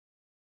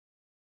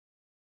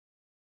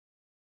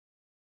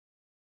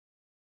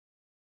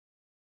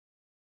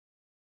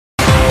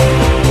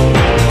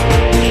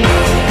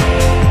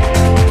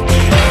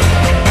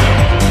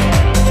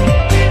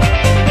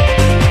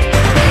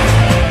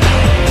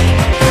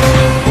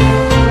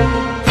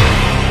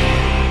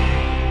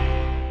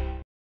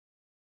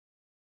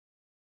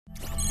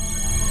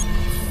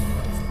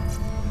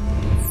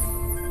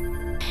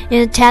In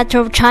the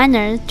territory of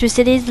China, two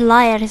cities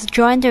lie at its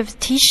joint of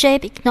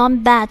T-shaped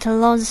economic belt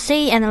along the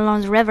sea and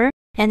along the river,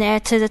 and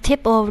at the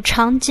tip of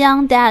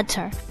Changjiang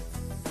Delta.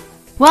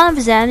 One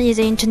of them is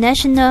the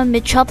international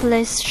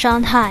metropolis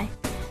Shanghai.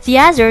 The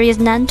other is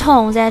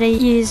Nantong, that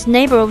is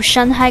neighbor of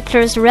Shanghai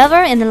close the river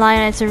and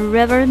lies at the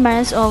river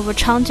mouth of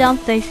Changjiang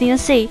facing the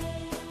sea.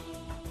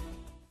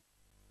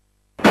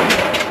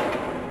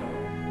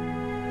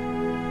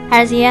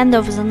 At the end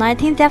of the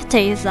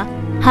 1950s,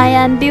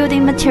 high-end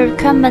building material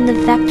equipment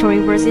factory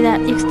was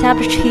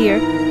established here,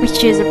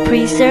 which is a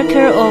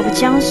pre-circle of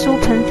Jiangsu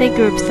Penfei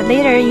Group's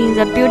leader in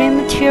the building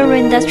material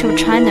industry of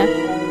China.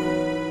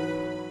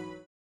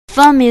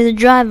 Firm is the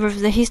driver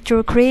of the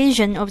historical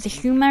creation of the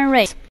human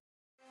race.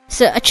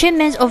 The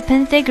achievements of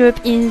Penfei Group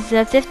in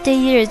the 50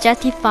 years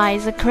justify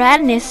the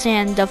correctness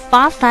and the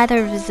foresight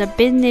of the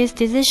business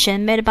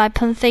decision made by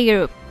Penfei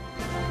Group.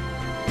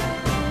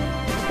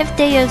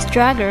 50 years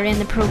struggle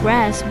and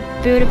progress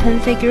built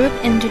Penfei Group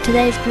into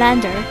today's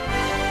splendor.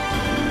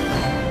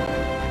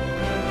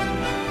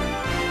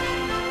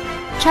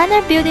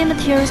 China building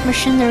materials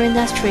machinery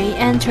industry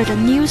entered a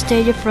new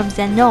stage from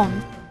then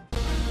on.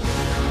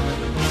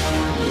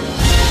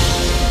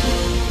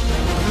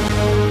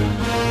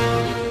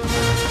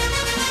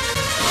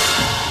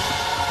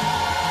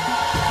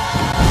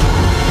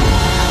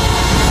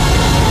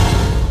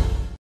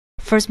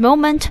 First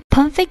moment,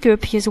 Penfei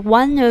Group is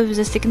one of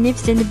the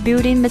significant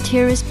building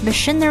materials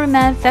machinery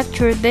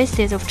manufacturer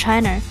bases of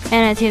China,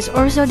 and it is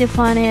also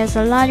defined as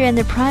a large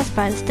enterprise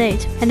by the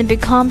state, and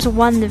becomes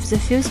one of the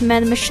few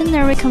cement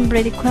machinery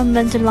complete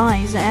equipment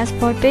lines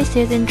export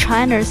bases in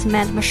China's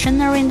cement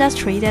machinery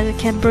industry that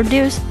can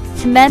produce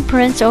cement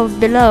plants of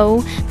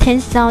below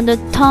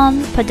 10,000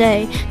 tons per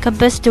day,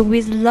 combined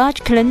with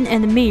large kiln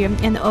and mill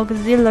and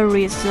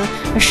auxiliaries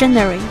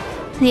machinery.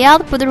 The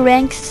output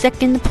ranks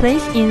second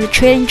place in the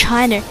trade in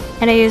China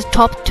and is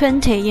top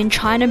 20 in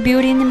China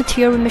building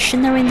material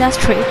machinery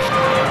industry.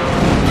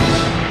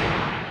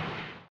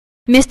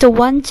 Mr.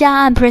 Wang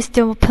Jian,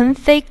 president of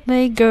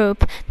Penfei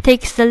Group,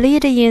 takes the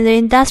lead in the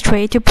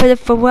industry to put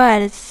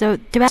forward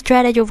the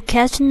strategy of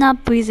catching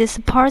up with the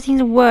supporting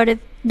the world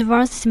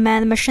advanced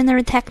cement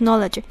machinery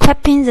technology,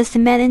 equipping the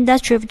cement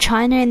industry of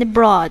China and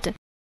abroad,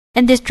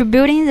 and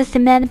distributing the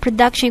cement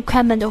production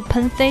equipment of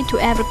Penfei to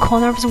every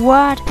corner of the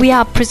world. We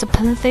are the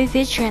Penfei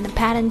feature and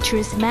patent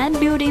to cement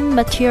building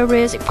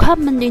materials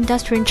equipment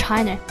industry in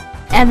China,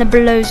 and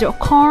blows the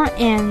horn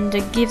and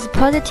gives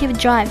positive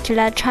drive to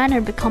let China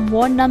become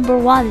world number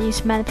one in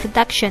cement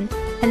production,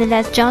 and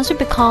let Jiangsu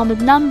become the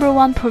number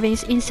one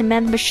province in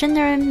cement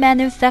machinery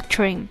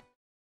manufacturing.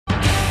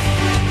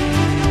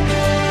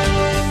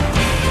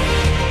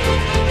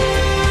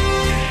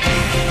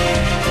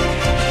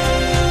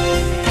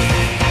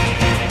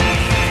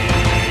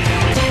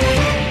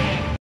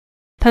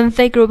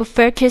 Penfei Group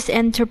focused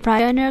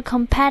entrepreneurial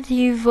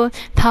competitive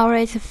power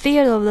at the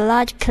field of the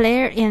large kiln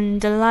and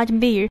the large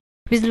mill,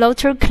 with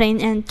rotary kiln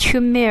and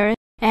tube mill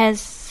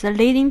as the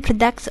leading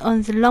products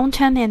on the long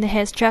term, and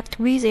has stuck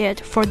with it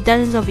for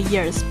dozens of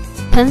years.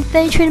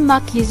 Penfei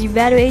trademark is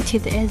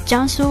evaluated as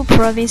Jiangsu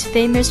Province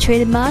famous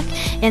trademark,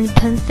 and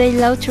Penfei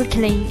rotary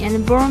kiln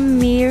and bone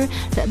mill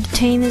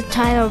obtained the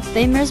title of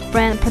famous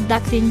brand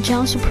product in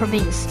Jiangsu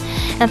Province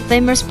and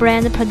famous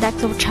brand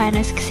product of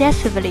China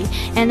successively,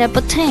 and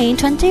obtained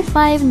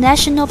 25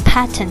 national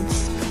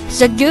patents.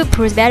 The group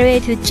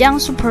evaluated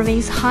Jiangsu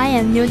Province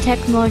high-end new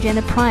technology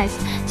enterprise,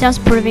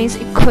 Jiangsu Province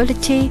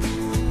equality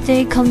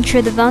country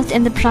advanced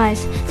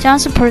enterprise,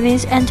 Jiangsu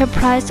Province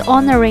enterprise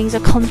honoring the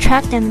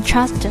contract and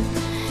trust,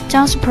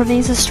 Jiangsu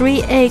Province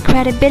 3A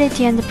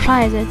credibility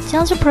enterprise,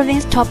 Jiangsu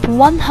Province top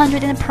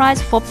 100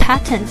 enterprise for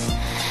patents,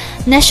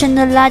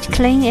 National Large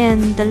Kiln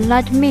and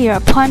Large Mill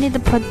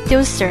appointed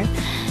producer,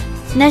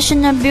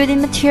 National Building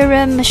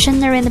Material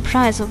Machinery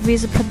Enterprise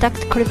with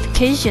product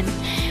qualification.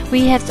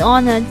 We have the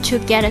honor to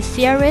get a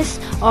series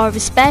of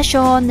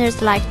special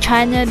honors like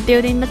China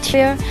Building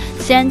Material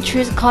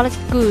Centuries Quality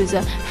Goods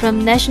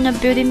from National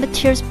Building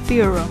Materials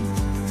Bureau.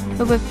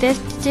 Over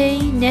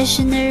 50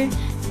 national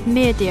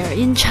media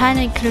in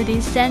China, including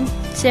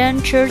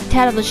Central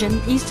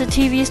Television, East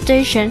TV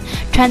Station,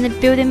 China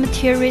Building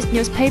Materials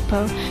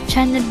Newspaper,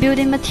 China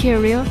Building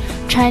Material,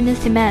 China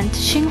Cement,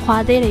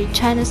 Xinhua Daily,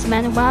 China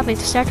Cement Web,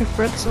 etc.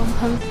 focus on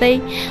Penfei.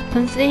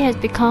 Penfei has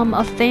become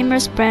a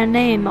famous brand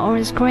name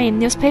on screen,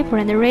 newspaper,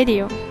 and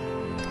radio.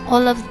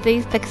 All of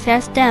these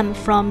success stem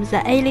from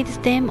the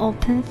elite team of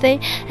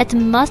Penfei at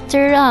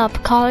mustered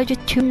up college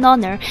to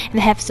honor and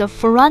have the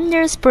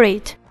forerunner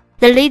spirit.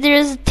 The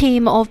leaders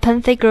team of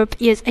Penfei Group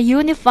is a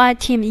unified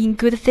team in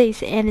good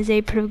faith, and they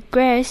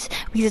progress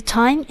with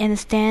time and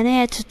stand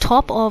at the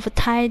top of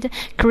tide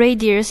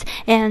careers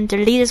and the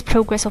leaders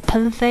progress of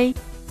Penfei.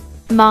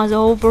 Among the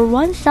over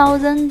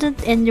 1,000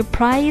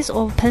 enterprises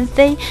of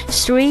Penfei,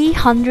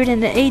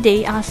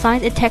 380 are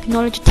science and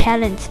technology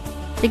talents.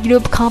 The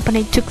group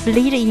company took the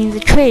lead in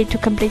the trade to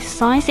complete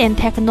science and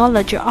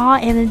technology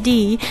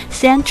R&D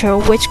center,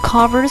 which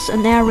covers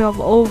an area of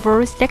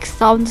over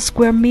 6,000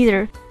 square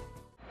meters.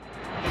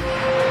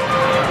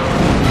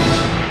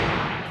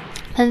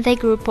 Panfei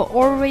Group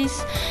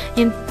always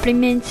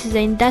implements the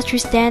industry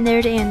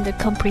standard and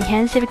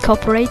comprehensive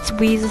cooperates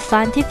with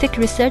scientific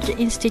research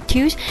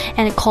institutes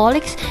and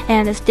colleagues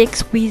and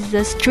sticks with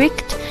the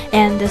strict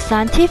and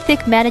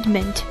scientific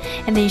management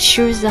and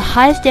ensures the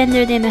high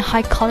standard and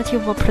high quality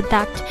of a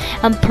product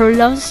and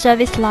prolongs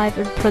service life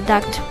of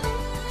product.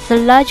 The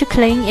large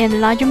kiln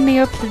and large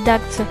mill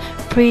products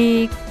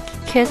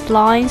pre-cast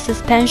line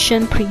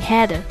suspension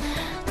pre-header,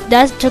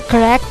 dust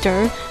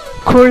collector,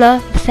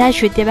 cooler,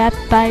 etc.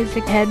 developed by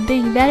the have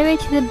been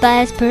evaluated by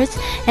experts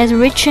as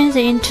reaching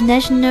the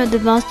international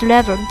advanced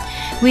level.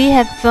 We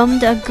have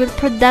formed a good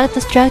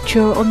product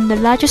structure on the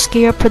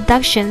large-scale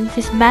production,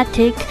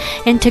 systematic,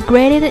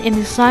 integrated in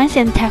the science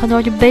and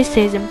technology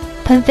basis.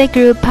 Panfei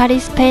Group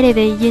participated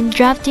in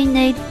drafting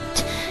 8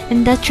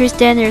 industry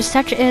standards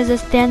such as the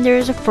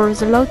standards for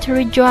the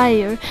rotary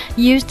dryer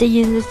used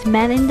in the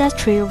cement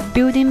industry or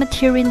building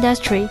material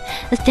industry,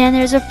 the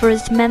standards for the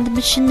cement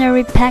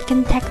machinery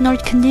packing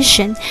technology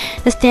condition,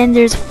 the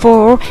standards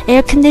for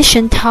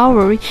air-conditioned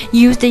tower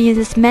used in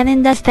the cement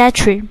industry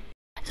factory.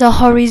 The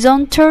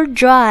horizontal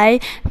dry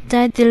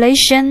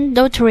distillation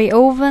rotary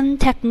oven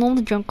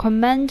technology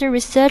recommended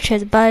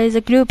researches by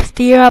the group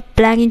still are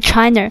blank in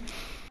China.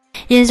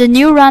 In the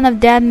new round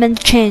of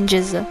development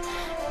changes,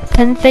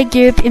 Panfei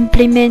Group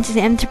implements the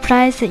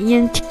enterprise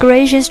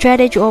integration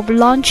strategy of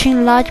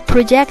launching large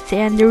projects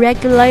and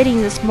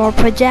regulating the small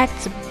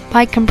projects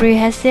by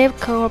comprehensive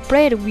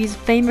cooperation with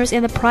famous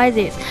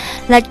enterprises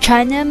like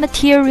China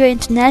Material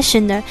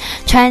International,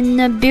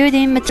 China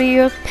Building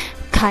Material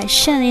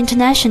Kaishan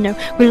International.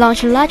 We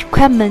launched large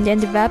equipment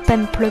and developed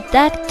and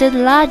produced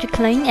large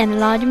kiln and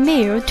large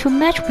mill to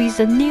match with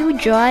the new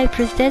dry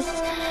process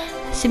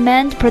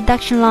cement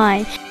production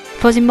line.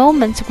 For the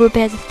moment, the group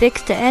has a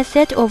fixed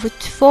asset of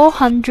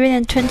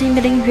 420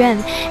 million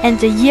yuan, and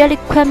the yearly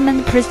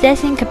equipment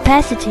processing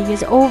capacity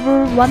is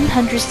over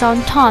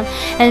 100,000 tons,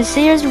 and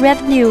sales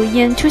revenue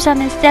in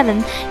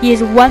 2007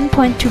 is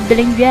 1.2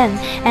 billion yuan,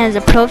 and the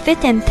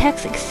profit and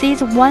tax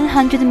exceeds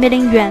 100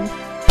 million yuan.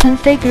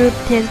 Panfei Group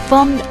has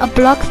formed a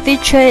block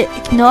feature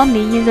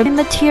economy in the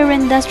material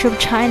industry of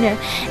China,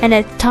 and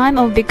at the time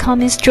of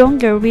becoming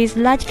stronger with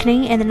large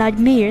kiln and large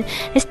mill,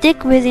 it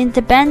sticks with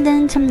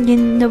independent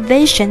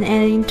innovation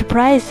and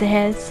enterprise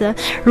has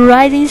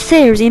rising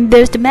sales in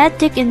both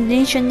domestic and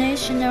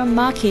international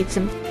markets.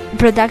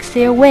 Products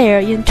sell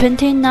well in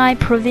 29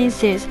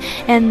 provinces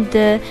and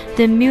the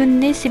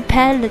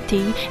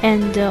municipality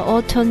and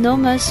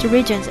autonomous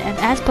regions and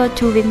export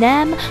to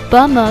Vietnam,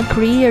 Burma,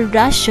 Korea,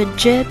 Russia,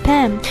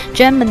 Japan,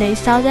 Germany,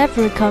 South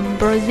Africa,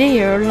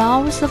 Brazil,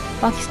 Laos,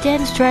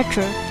 Pakistan,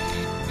 etc.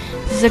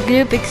 The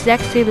group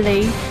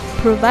extensively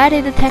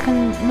provided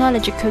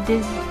technological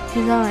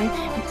design,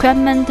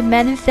 equipment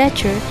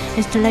manufacture,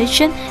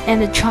 installation,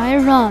 and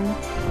trial run,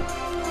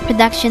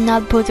 production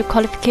output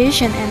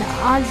qualification, and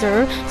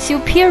other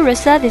superior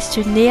service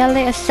to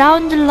nearly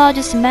 1,000 large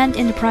cement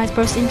enterprises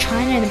both in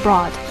China and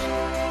abroad.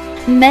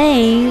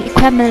 Main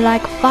equipment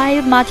like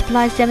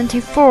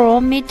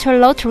 5x74-meter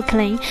rotary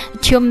kiln,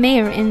 2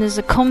 mill, and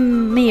the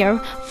cone mill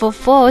for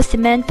 4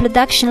 cement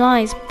production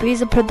lines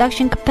with a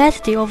production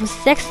capacity of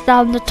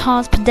 6,000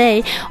 tons per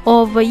day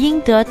of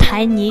Yingde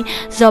Taini,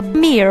 the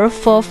mill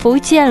for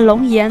Fujian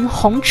Longyan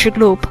Hongchi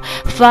Group,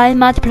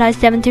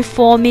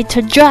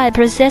 5x74-meter dry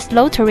process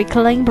rotary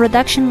kiln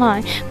production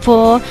line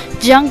for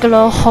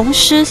Jianling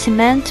Zhang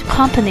Cement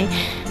Company,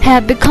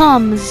 have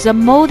become the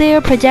model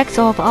projects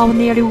of our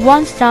nearly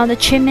 1,000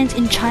 achievements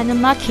in China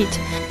market.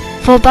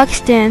 For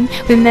Pakistan,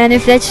 we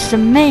manufacture the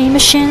main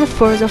machines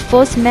for the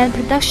 4 cement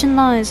production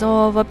lines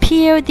of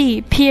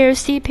PLD,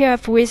 PLC,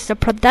 PLF with a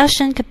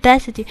production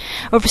capacity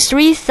of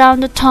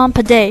 3,000 tons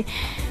per day,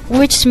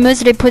 which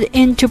smoothly put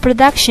into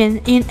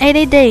production in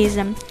 80 days.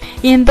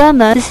 In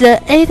Burma, the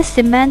 8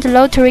 cement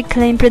rotary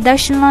kiln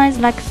production lines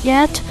like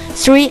Fiat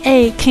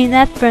 3A, King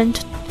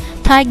Elephant,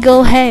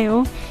 Tiger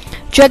Hill,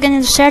 Dragon,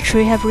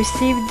 etc. have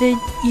received the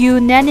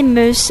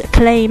unanimous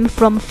acclaim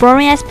from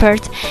foreign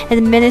experts and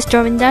the Minister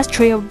of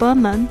Industry of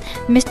Burma,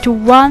 Mr.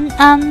 Wang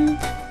An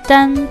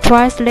Dan,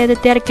 twice led a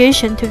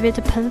delegation to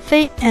visit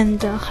Panfei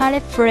and highly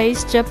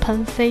praised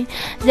Panfei.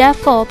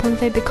 Therefore,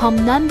 Panfei became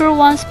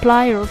 #1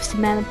 supplier of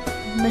cement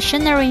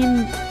machinery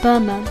in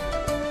Burma.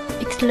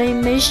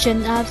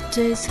 Exclamation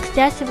after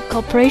successive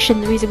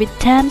cooperation with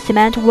Vietnam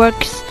Cement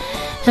Works.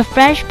 The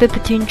friendship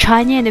between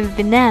China and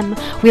Vietnam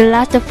will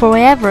last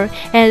forever,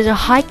 as the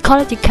high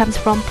quality comes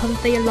from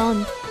Panfei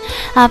alone.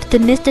 After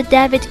Mr.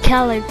 David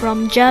Kelly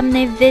from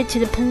Germany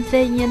visited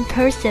Panfei in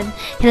person,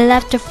 he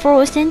left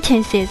 4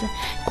 sentences: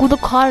 good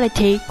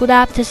quality, good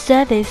after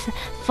service,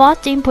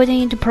 fast in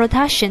putting into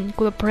production,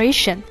 good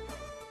operation.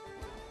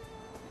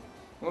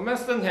 我们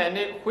生产的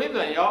回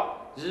转窑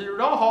以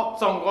绕好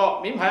中国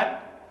名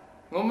牌，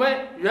我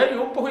们越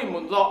用不会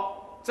木造，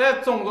在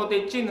中国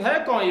的近代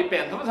工艺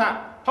版图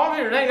上。 绑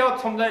匪人要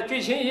冲在最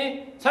前沿，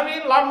成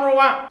为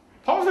#1。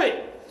绑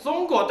匪，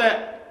中国的，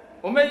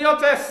我们要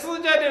在世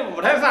界的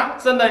舞台上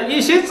争得一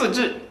席之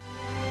地。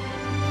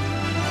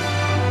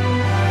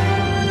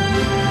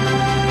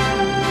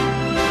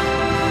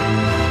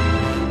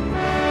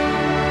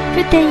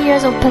15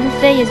 years of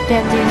Penfei is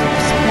back in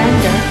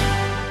splendor.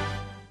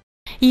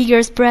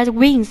 Eagles spread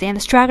wings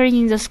and struggle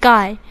in the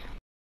sky.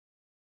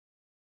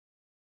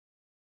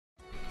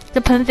 The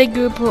Penfei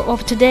Group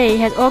of today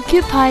has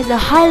occupied the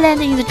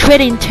highland in the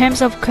trade in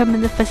terms of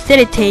equipment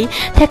facility,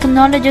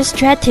 technology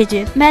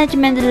strategy,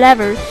 management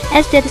level,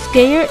 asset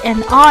scale,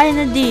 and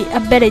R&D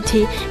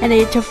ability, and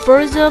it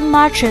further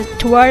marches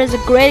towards the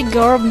great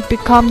goal of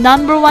become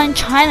 #1 in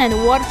China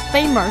and world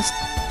famous.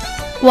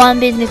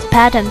 One business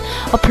pattern,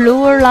 a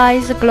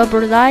pluralized,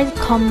 globalized,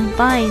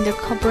 combined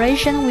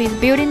cooperation with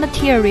building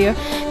material,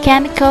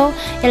 chemical,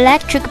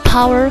 electric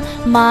power,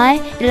 mine,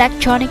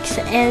 electronics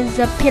as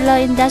the pillar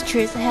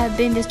industries have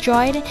been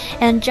destroyed,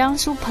 and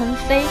Jiangsu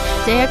Penfei,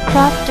 the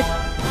aircraft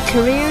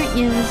career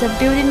in the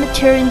building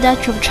material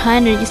industry of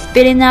China is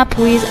speeding up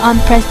with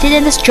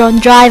unprecedented strong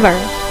driver.